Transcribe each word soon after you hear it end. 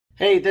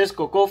Hey, this is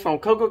Coco from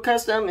Coco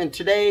Custom, and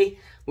today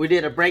we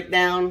did a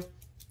breakdown,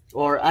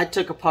 or I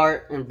took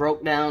apart and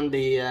broke down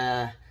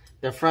the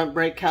front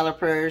brake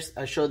calipers.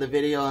 I showed the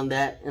video on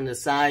that and the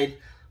side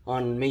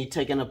on me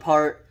taking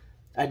apart.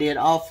 I did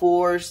all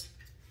fours,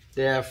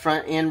 the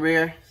front and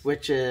rear,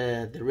 which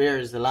the rear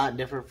is a lot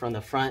different from the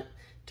front.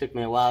 Took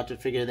me a while to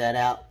figure that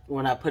out.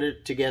 When I put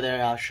it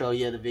together, I'll show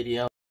you the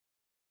video.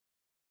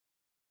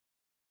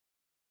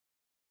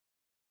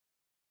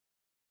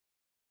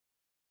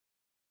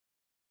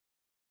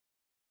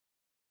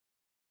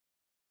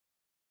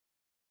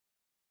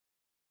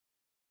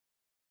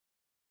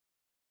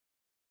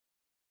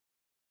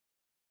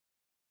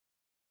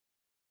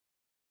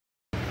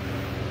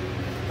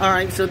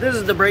 Alright, so this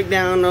is the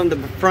breakdown on the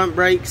front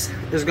brakes.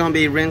 It's going to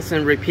be rinse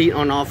and repeat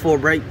on all four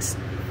brakes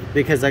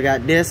because I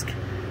got disc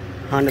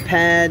on the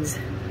pads.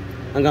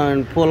 I'm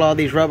going to pull all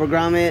these rubber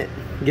grommet,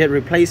 get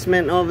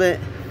replacement of it,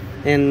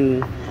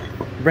 and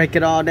break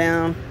it all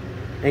down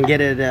and get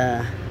it,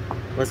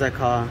 what's that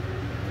called?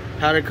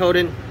 Powder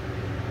coated.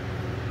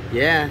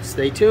 Yeah,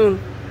 stay tuned.